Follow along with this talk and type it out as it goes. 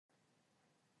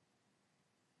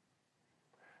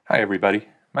Hi, everybody.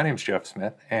 My name is Jeff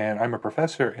Smith, and I'm a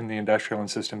professor in the Industrial and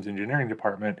Systems Engineering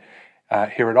Department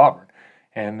here at Auburn.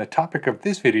 And the topic of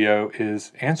this video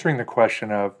is answering the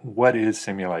question of what is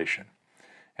simulation?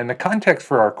 And the context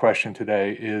for our question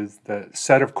today is the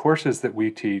set of courses that we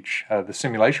teach, the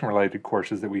simulation-related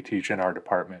courses that we teach in our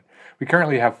department. We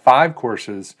currently have 5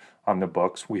 courses on the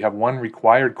books. We have 1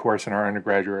 required course in our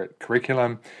undergraduate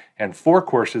curriculum and 4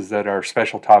 courses that are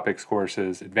special topics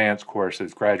courses, advanced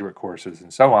courses, graduate courses,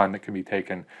 and so on that can be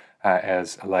taken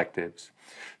as electives.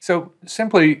 So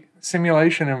simply,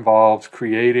 simulation involves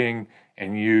creating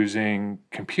and using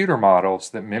computer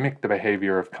models that mimic the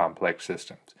behavior of complex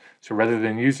systems. So rather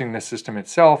than using the system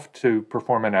itself to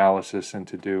perform analysis and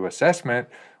to do assessment,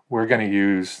 we're going to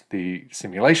use the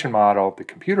simulation model, the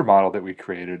computer model that we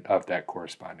created of that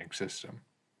corresponding system.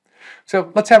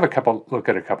 So let's have a look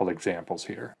at a couple examples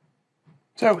here.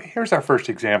 So here's our first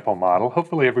example model.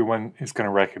 Hopefully everyone is going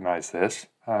to recognize this.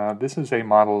 This is a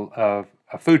model of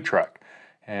a food truck.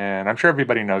 And I'm sure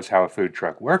everybody knows how a food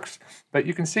truck works, but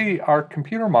you can see our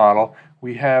computer model,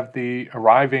 we have the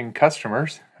arriving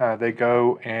customers. They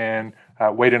go and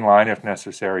wait in line if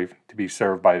necessary to be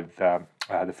served by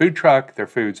the food truck, their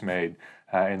food's made,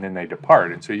 and then they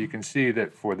depart. And so you can see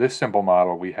that for this simple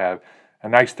model, we have a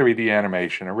nice 3D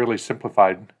animation, a really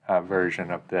simplified version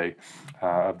of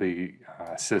the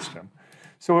system.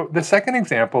 So the second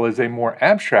example is a more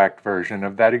abstract version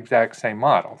of that exact same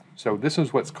model. So this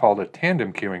is what's called a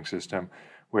tandem queuing system,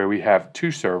 where we have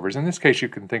 2 servers. In this case, you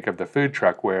can think of the food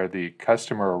truck where the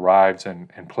customer arrives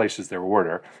and places their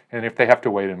order. And if they have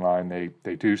to wait in line,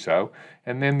 they do so.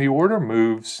 And then the order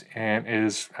moves and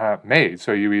is made.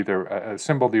 So you either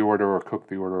assemble the order or cook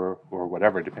the order or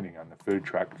whatever, depending on the food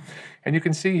truck. And you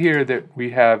can see here that we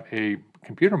have a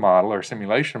computer model or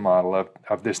simulation model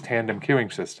of this tandem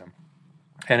queuing system.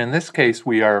 And in this case,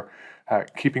 we are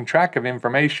keeping track of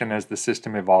information as the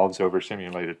system evolves over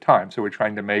simulated time. So we're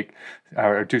trying to make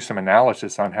or do some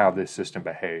analysis on how this system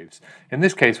behaves. In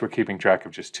this case, we're keeping track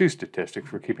of just 2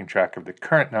 statistics. We're keeping track of the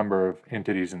current number of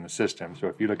entities in the system. So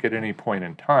if you look at any point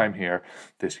in time here,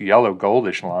 this yellow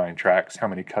goldish line tracks how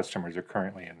many customers are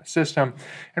currently in the system.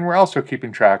 And we're also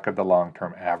keeping track of the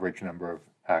long-term average number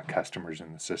of customers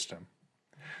in the system.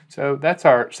 So that's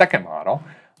our second model.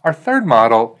 Our third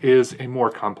model is a more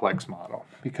complex model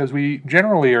because we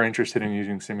generally are interested in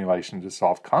using simulation to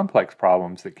solve complex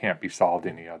problems that can't be solved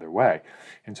any other way.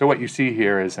 And so what you see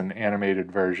here is an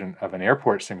animated version of an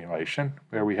airport simulation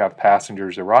where we have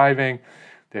passengers arriving.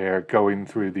 They're going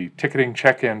through the ticketing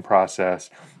check-in process.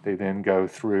 They then go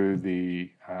through the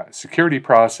security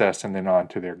process and then on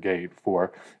to their gate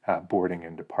for boarding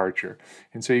and departure.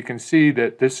 And so you can see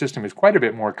that this system is quite a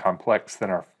bit more complex than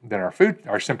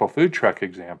our simple food truck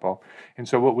example. And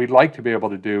so what we'd like to be able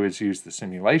to do is use the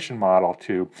simulation model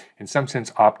to, in some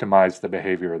sense, optimize the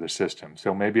behavior of the system.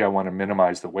 So maybe I want to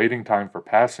minimize the waiting time for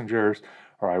passengers,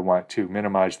 or I want to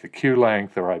minimize the queue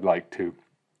length, or I'd like to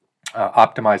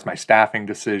optimize my staffing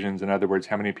decisions. In other words,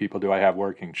 how many people do I have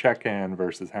working check-in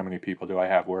versus how many people do I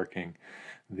have working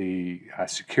the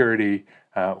security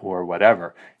or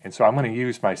whatever. And so I'm going to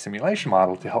use my simulation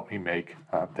model to help me make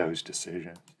those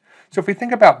decisions. So if we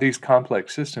think about these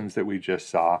complex systems that we just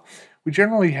saw, we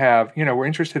generally have, we're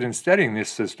interested in studying these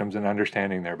systems and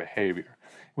understanding their behavior.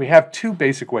 We have 2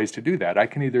 basic ways to do that. I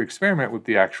can either experiment with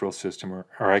the actual system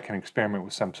or I can experiment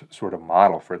with some sort of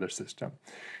model for the system.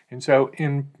 And so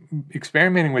in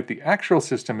experimenting with the actual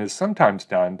system is sometimes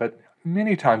done, but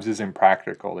many times is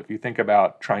impractical. If you think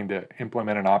about trying to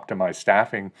implement and optimize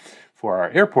staffing for our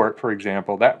airport, for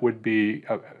example, that would be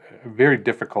a very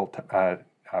difficult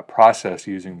process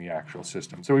using the actual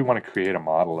system. So we want to create a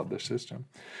model of the system.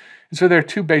 And so there are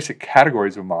 2 basic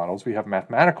categories of models. We have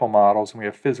mathematical models and we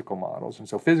have physical models. And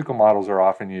so physical models are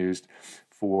often used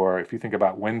for, if you think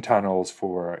about wind tunnels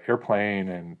for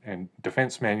airplane and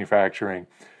defense manufacturing,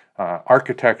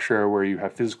 architecture where you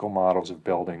have physical models of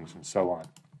buildings and so on.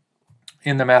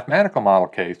 In the mathematical model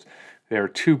case, there are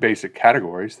 2 basic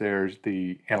categories. There's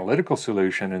the analytical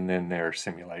solution and then there's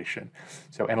simulation.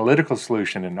 So analytical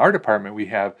solution, in our department, we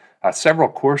have several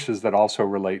courses that also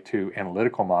relate to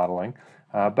analytical modeling.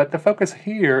 But the focus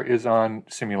here is on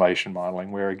simulation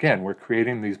modeling, where again, we're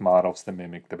creating these models that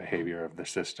mimic the behavior of the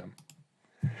system.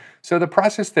 So the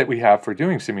process that we have for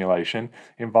doing simulation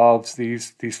involves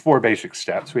these 4 basic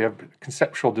steps. We have a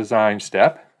conceptual design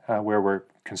step, where we're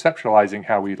conceptualizing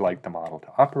how we'd like the model to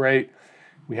operate.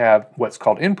 We have what's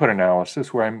called input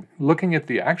analysis, where I'm looking at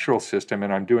the actual system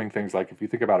and I'm doing things like, if you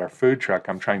think about our food truck,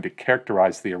 I'm trying to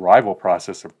characterize the arrival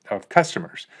process of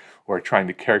customers, or trying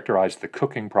to characterize the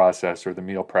cooking process or the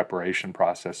meal preparation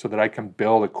process so that I can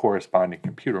build a corresponding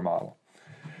computer model.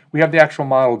 We have the actual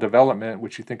model development,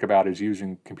 which you think about as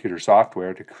using computer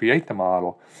software to create the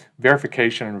model.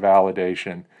 Verification and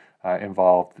validation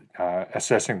involve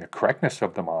assessing the correctness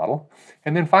of the model.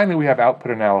 And then finally, we have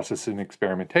output analysis and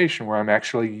experimentation, where I'm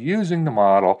actually using the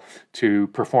model to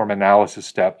perform analysis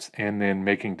steps and then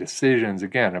making decisions,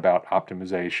 again, about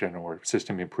optimization or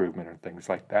system improvement or things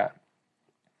like that.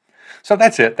 So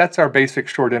that's it. That's our basic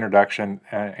short introduction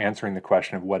answering the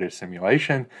question of what is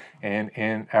simulation. And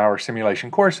in our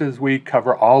simulation courses, we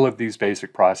cover all of these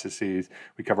basic processes.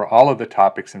 We cover all of the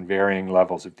topics in varying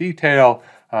levels of detail,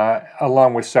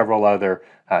 along with several other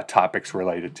topics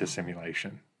related to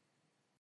simulation.